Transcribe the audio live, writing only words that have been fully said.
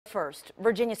first,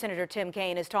 Virginia Senator Tim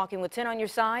Kaine is talking with 10 on Your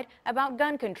Side about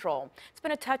gun control. It's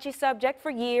been a touchy subject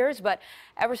for years, but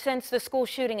ever since the school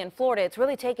shooting in Florida, it's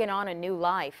really taken on a new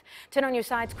life. 10 on Your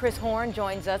Side's Chris Horne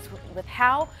joins us with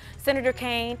how Senator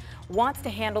Kaine wants to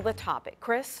handle the topic.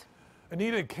 Chris?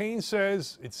 Anita, Kaine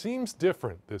says it seems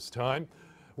different this time,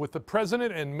 with the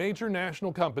president and major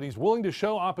national companies willing to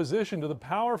show opposition to the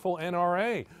powerful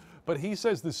NRA. But he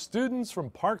says the students from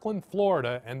Parkland,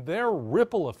 Florida, and their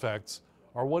ripple effects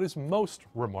are what is most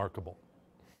remarkable.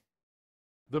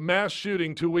 The mass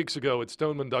shooting 2 weeks ago at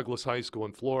Stoneman Douglas High School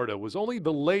in Florida was only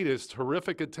the latest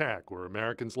horrific attack where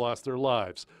Americans lost their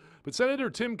lives. But Senator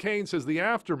Tim Kaine says the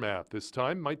aftermath this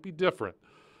time might be different.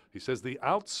 He says the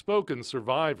outspoken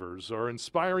survivors are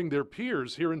inspiring their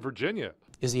peers here in Virginia.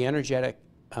 Is the energetic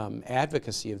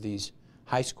advocacy of these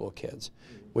high school kids,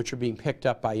 which are being picked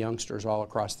up by youngsters all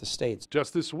across the states.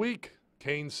 Just this week,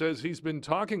 Kaine says he's been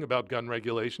talking about gun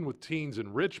regulation with teens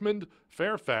in Richmond,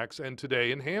 Fairfax, and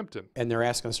today in Hampton. And they're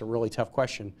asking us a really tough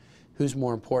question. Who's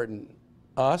more important,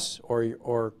 us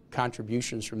or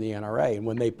contributions from the NRA? And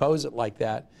when they pose it like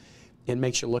that, it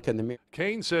makes you look in the mirror.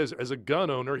 Kaine says as a gun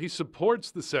owner, he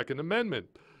supports the Second Amendment.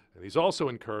 And he's also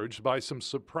encouraged by some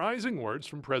surprising words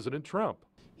from President Trump.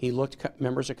 He looked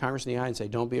members of Congress in the eye and said,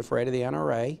 don't be afraid of the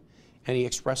NRA, and he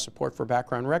expressed support for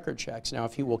background record checks. Now,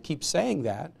 if he will keep saying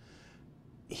that,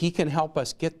 he can help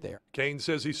us get there. Kaine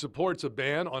says he supports a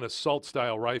ban on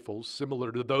assault-style rifles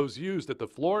similar to those used at the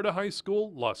Florida high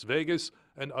school, Las Vegas,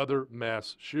 and other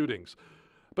mass shootings.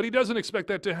 But he doesn't expect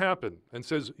that to happen and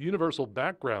says universal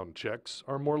background checks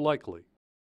are more likely.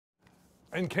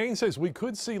 And Kaine says we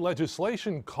could see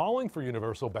legislation calling for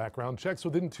universal background checks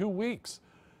within 2 weeks.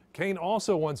 Kaine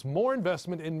also wants more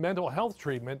investment in mental health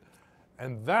treatment,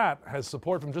 and that has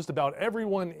support from just about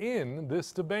everyone in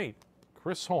this debate.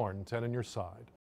 Chris Horne, 10 on Your Side.